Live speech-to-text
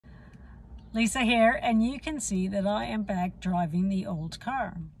Lisa here, and you can see that I am back driving the old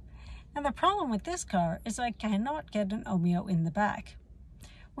car. Now the problem with this car is I cannot get an Omeo in the back,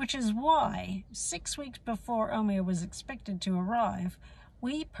 which is why 6 weeks before Omeo was expected to arrive,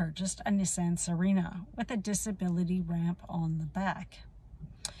 we purchased a Nissan Serena with a disability ramp on the back.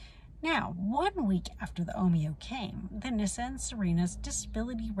 Now, 1 week after the Omeo came, the Nissan Serena's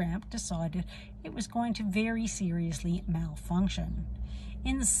disability ramp decided it was going to very seriously malfunction,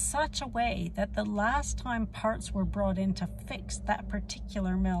 in such a way that the last time parts were brought in to fix that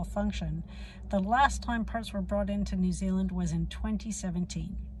particular malfunction, the last time parts were brought into New Zealand was in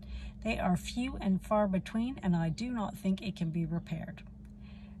 2017. They are few and far between, and I do not think it can be repaired.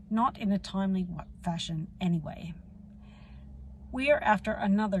 Not in a timely fashion anyway. We are after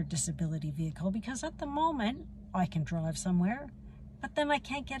another disability vehicle because at the moment I can drive somewhere, but then I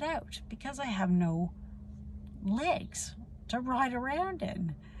can't get out because I have no legs to ride around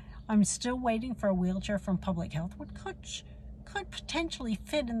in. I'm still waiting for a wheelchair from Public Health, which could potentially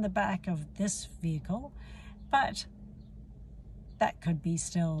fit in the back of this vehicle, but that could be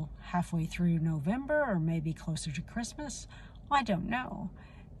still halfway through November or maybe closer to Christmas. I don't know.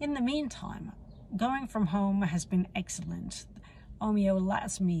 In the meantime, going from home has been excellent. Omeo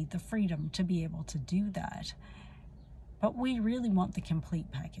allows me the freedom to be able to do that. But we really want the complete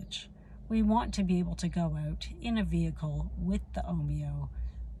package. We want to be able to go out in a vehicle with the Omeo,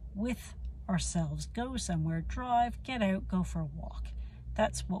 with ourselves, go somewhere, drive, get out, go for a walk.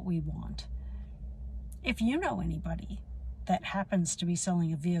 That's what we want. If you know anybody that happens to be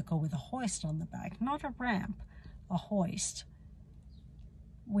selling a vehicle with a hoist on the back, not a ramp, a hoist,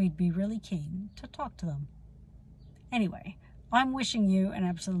 we'd be really keen to talk to them. Anyway, I'm wishing you an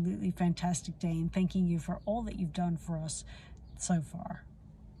absolutely fantastic day and thanking you for all that you've done for us so far.